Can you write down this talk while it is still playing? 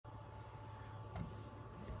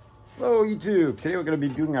Hello YouTube, today we're going to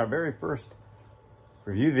be doing our very first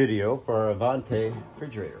review video for our Avanti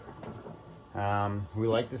refrigerator. We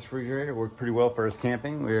like this refrigerator, it worked pretty well for us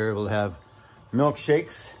camping. We were able to have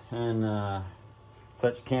milkshakes and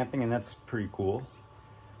such camping, and that's pretty cool.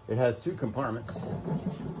 It has two compartments.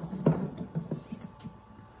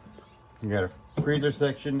 You got a freezer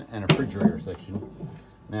section and a refrigerator section.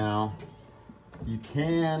 Now, you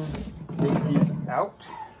can take these out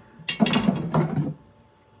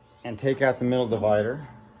and take out the middle divider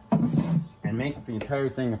and make the entire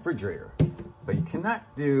thing a refrigerator. What you cannot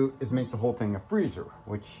do is make the whole thing a freezer,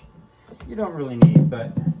 which you don't really need,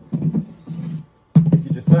 but if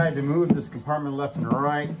you decide to move this compartment left and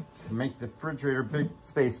right to make the refrigerator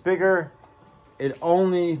space bigger, it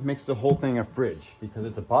only makes the whole thing a fridge, because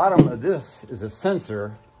at the bottom of this is a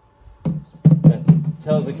sensor that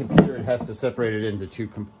tells the computer it has to separate it into two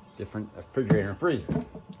different refrigerator and freezer.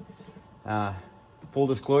 Full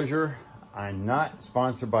disclosure, I'm not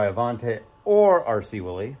sponsored by Avanti or RC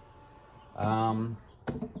Willie.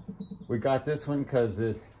 We got this one because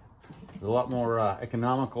it's a lot more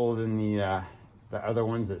economical than the other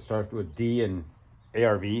ones that start with D and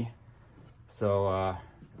ARV. So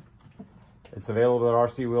it's available at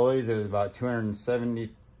RC Willie's. It's about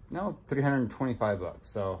 325 bucks.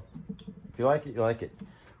 So if you like it, you like it.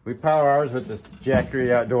 We power ours with this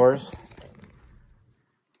Jackery Outdoors.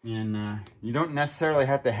 And you don't necessarily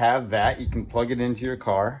have to have that. You can plug it into your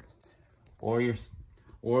car, or you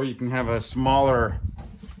can have a smaller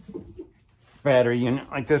battery unit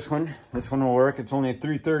like this one. This one will work. It's only a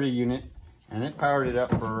 330 unit, and it powered it up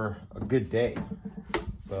for a good day.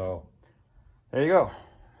 So there you go.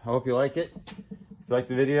 I hope you like it. If you like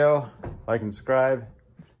the video, like and subscribe,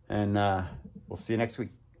 and we'll see you next week.